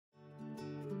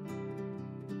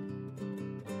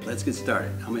let's get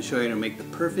started. I'm going to show you how to make the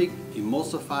perfect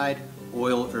emulsified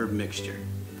oil herb mixture.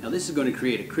 Now this is going to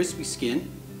create a crispy skin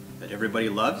that everybody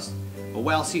loves, a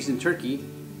well-seasoned turkey,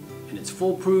 and it's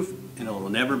foolproof and it will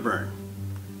never burn.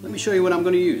 Let me show you what I'm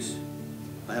going to use.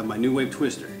 I have my New Wave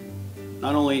twister.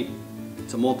 Not only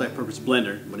it's a multi-purpose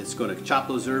blender, but it's going to chop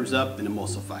those herbs up and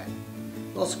emulsify it.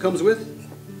 It also comes with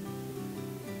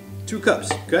 2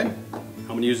 cups, okay? I'm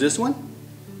going to use this one.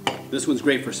 This one's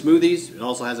great for smoothies. It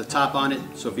also has a top on it,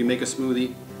 so if you make a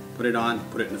smoothie, put it on,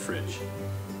 put it in the fridge.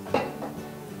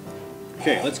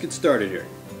 Okay, let's get started here.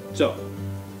 So,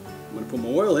 I'm going to put my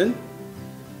oil in.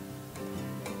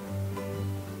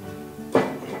 I'm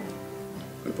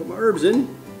going to put my herbs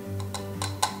in.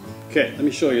 Okay, let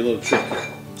me show you a little trick here.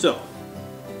 So,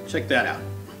 check that out.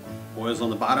 Oil's on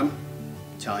the bottom,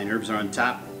 Italian herbs are on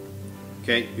top.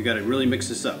 Okay, you got to really mix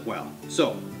this up well.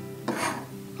 So,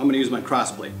 I'm going to use my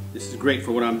cross blade. This is great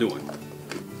for what I'm doing.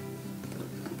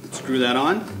 Screw that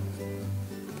on.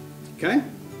 Okay.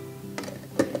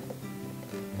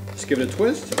 Just give it a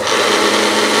twist.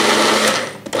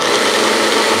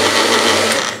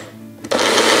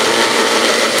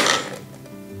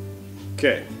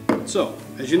 Okay, so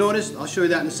as you notice, I'll show you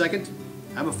that in a second.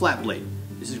 I have a flat blade.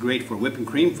 This is great for whipping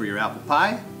cream for your apple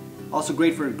pie. Also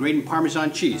great for grating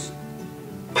Parmesan cheese.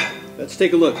 Let's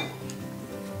take a look.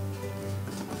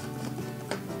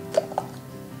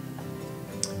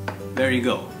 There you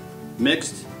go.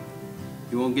 Mixed.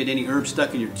 You won't get any herbs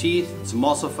stuck in your teeth. It's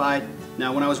emulsified.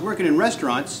 Now when I was working in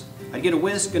restaurants, I'd get a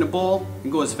whisk and a bowl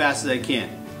and go as fast as I can.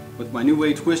 With my New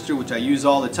Wave twister, which I use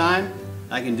all the time,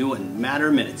 I can do it in a matter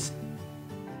of minutes.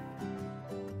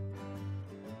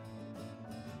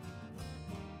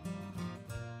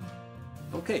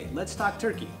 Okay, let's talk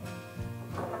turkey.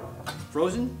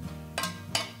 Frozen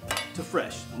to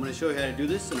fresh. I'm going to show you how to do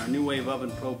this in our New Wave Oven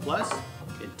Pro Plus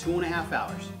in 2.5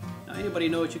 hours. Now anybody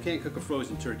knows you can't cook a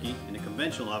frozen turkey in a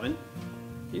conventional oven.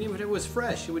 And even if it was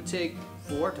fresh, it would take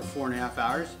 4 to 4.5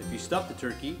 hours. If you stuff the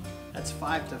turkey, that's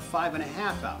 5 to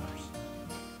 5.5 hours.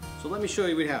 So let me show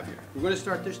you what we have here. We're going to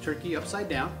start this turkey upside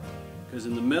down because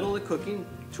in the middle of the cooking,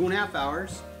 2.5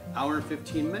 hours, hour and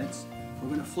 15 minutes, we're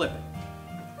going to flip it.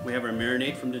 We have our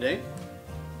marinade from today.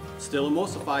 Still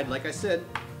emulsified, like I said.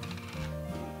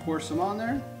 Pour some on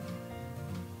there.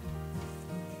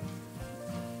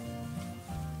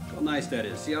 Look how nice that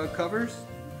is. See how it covers?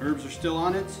 Herbs are still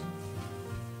on it.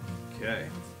 Okay.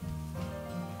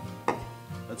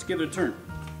 Let's give it a turn.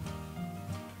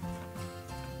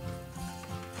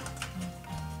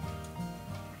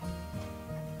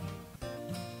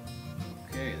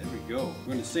 Okay, there we go.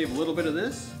 We're going to save a little bit of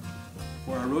this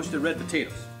for our roasted red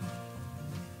potatoes.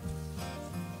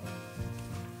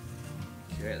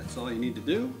 Okay, that's all you need to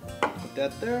do. Put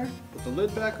that there, put the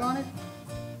lid back on it.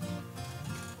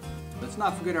 Let's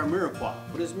not forget our mirepoix.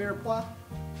 What is mirepoix?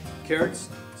 Carrots,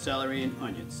 celery, and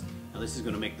onions. Now this is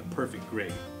going to make the perfect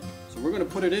gravy. So we're going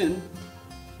to put it in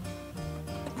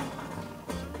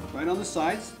right on the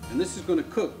sides, and this is going to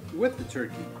cook with the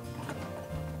turkey.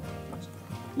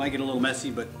 Might get a little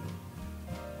messy, but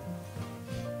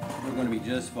we're going to be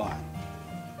just fine.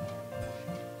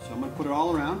 So I'm going to put it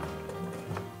all around.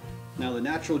 Now the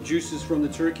natural juices from the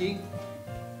turkey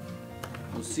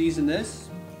will season this.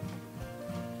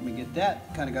 Let me get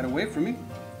that, kind of got away from me.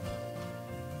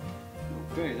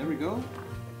 Okay, there we go.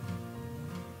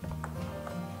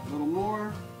 A little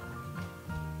more.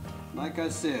 Like I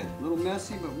said, a little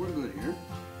messy, but we're good here.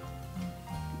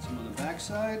 Get some on the back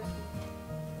side.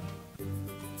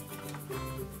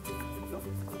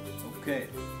 Okay,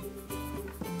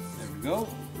 there we go.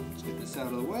 Let's get this out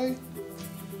of the way.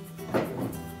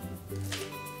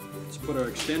 Let's put our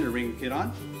extender ring kit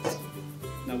on.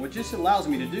 Now what this allows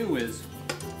me to do is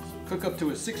cook up to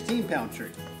a 16-pound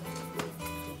turkey.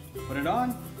 Put it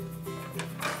on.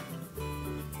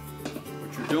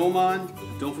 Put your dome on.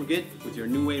 Don't forget, with your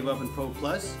New Wave Oven Pro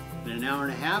Plus, in an hour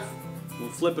and a half, we'll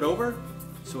flip it over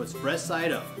so it's breast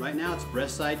side up. Right now it's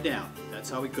breast side down. That's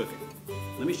how we cook it.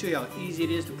 Let me show you how easy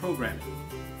it is to program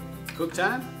it. Cook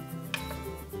time,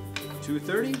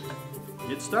 2:30,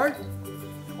 hit start,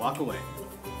 and walk away.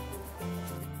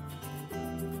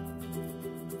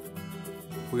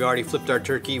 We already flipped our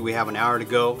turkey, we have an hour to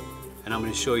go, and I'm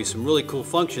going to show you some really cool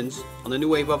functions on the New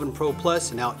Wave Oven Pro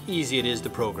Plus and how easy it is to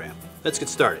program. Let's get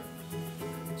started.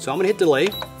 So I'm going to hit delay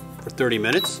for 30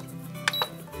 minutes.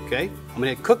 Okay, I'm going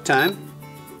to hit cook time,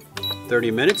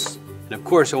 30 minutes. And of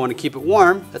course I want to keep it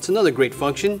warm. That's another great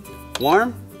function.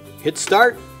 Warm, hit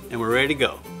start, and we're ready to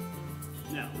go.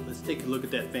 Now, let's take a look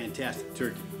at that fantastic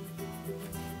turkey.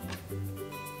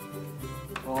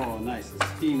 Oh, nice, it's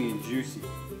steamy and juicy.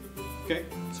 Okay,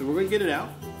 so we're going to get it out.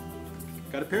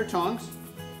 Got a pair of tongs.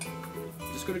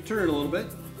 just going to turn it a little bit.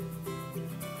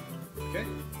 Okay.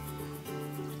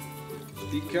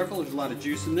 Just be careful, there's a lot of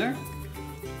juice in there.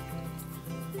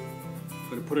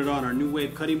 Going to put it on our new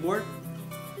wave cutting board,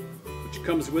 which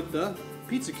comes with the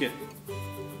pizza kit.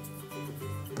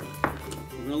 We're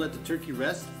going to let the turkey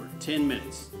rest for 10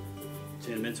 minutes.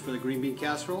 10 minutes for the green bean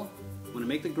casserole. I'm going to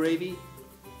make the gravy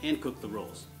and cook the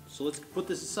rolls. So let's put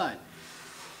this aside.